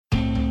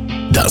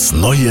Das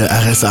neue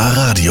RSA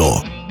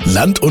Radio.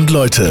 Land und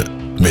Leute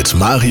mit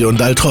Marion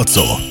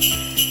Daltrozzo.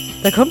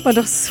 Da kommt man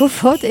doch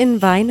sofort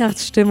in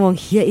Weihnachtsstimmung.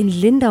 Hier in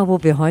Lindau, wo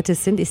wir heute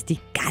sind, ist die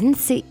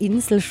ganze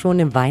Insel schon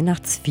im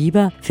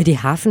Weihnachtsfieber. Für die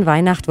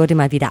Hafenweihnacht wurde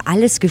mal wieder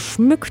alles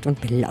geschmückt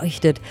und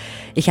beleuchtet.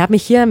 Ich habe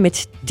mich hier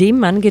mit dem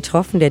Mann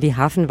getroffen, der die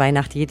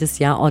Hafenweihnacht jedes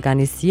Jahr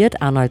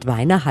organisiert, Arnold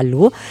Weiner.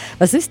 Hallo.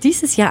 Was ist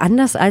dieses Jahr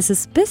anders, als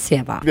es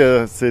bisher war?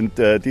 Wir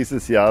sind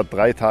dieses Jahr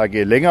 3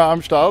 Tage länger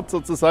am Start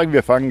sozusagen.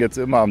 Wir fangen jetzt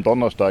immer am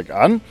Donnerstag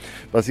an.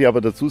 Was ich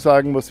aber dazu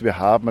sagen muss, wir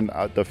haben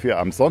dafür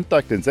am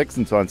Sonntag, den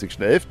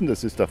 26.11.,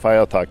 das ist der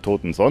Feiertag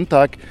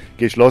Totensonntag,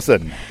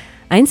 geschlossen.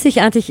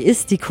 Einzigartig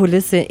ist die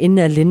Kulisse in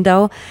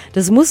Lindau.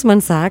 Das muss man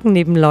sagen,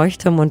 neben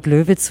Leuchtturm und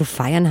Löwe zu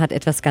feiern hat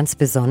etwas ganz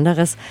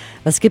Besonderes.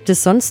 Was gibt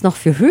es sonst noch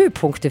für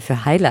Höhepunkte,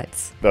 für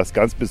Highlights? Was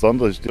ganz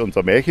Besonderes ist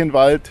unser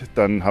Märchenwald.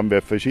 Dann haben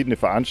wir verschiedene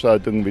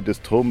Veranstaltungen wie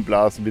das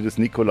Turmblasen, wie das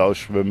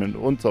Nikolausschwimmen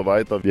und so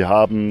weiter. Wir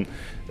haben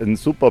ein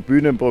super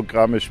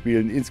Bühnenprogramm. Es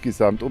spielen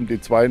insgesamt um die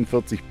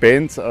 42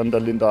 Bands an der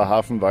Lindauer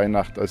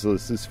Hafenweihnacht. Also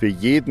es ist für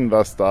jeden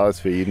was da,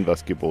 ist für jeden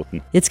was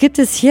geboten. Jetzt gibt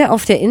es hier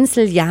auf der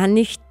Insel ja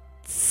nicht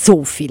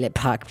so viele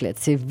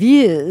Parkplätze.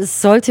 Wie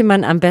sollte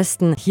man am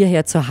besten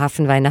hierher zur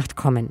Hafenweihnacht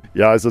kommen?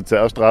 Ja, also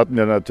zuerst raten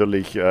wir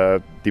natürlich,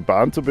 die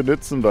Bahn zu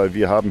benutzen, weil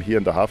wir haben hier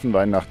in der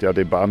Hafenweihnacht ja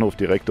den Bahnhof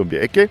direkt um die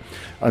Ecke.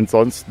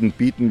 Ansonsten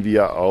bieten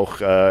wir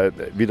auch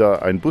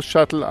wieder einen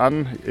Bus-Shuttle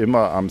an,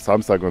 immer am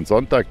Samstag und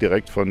Sonntag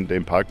direkt von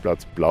dem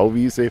Parkplatz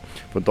Blauwiese.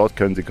 Von dort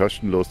können Sie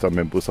kostenlos dann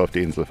mit dem Bus auf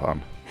die Insel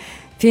fahren.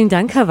 Vielen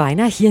Dank, Herr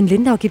Weiner. Hier in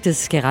Lindau gibt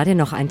es gerade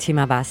noch ein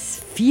Thema,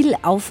 was viel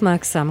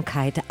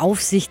Aufmerksamkeit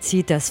auf sich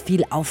zieht, das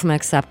viel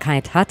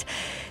Aufmerksamkeit hat.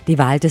 Die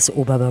Wahl des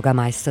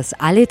Oberbürgermeisters.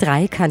 Alle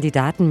 3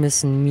 Kandidaten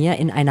müssen mir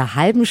in einer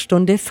halben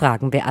Stunde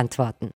Fragen beantworten.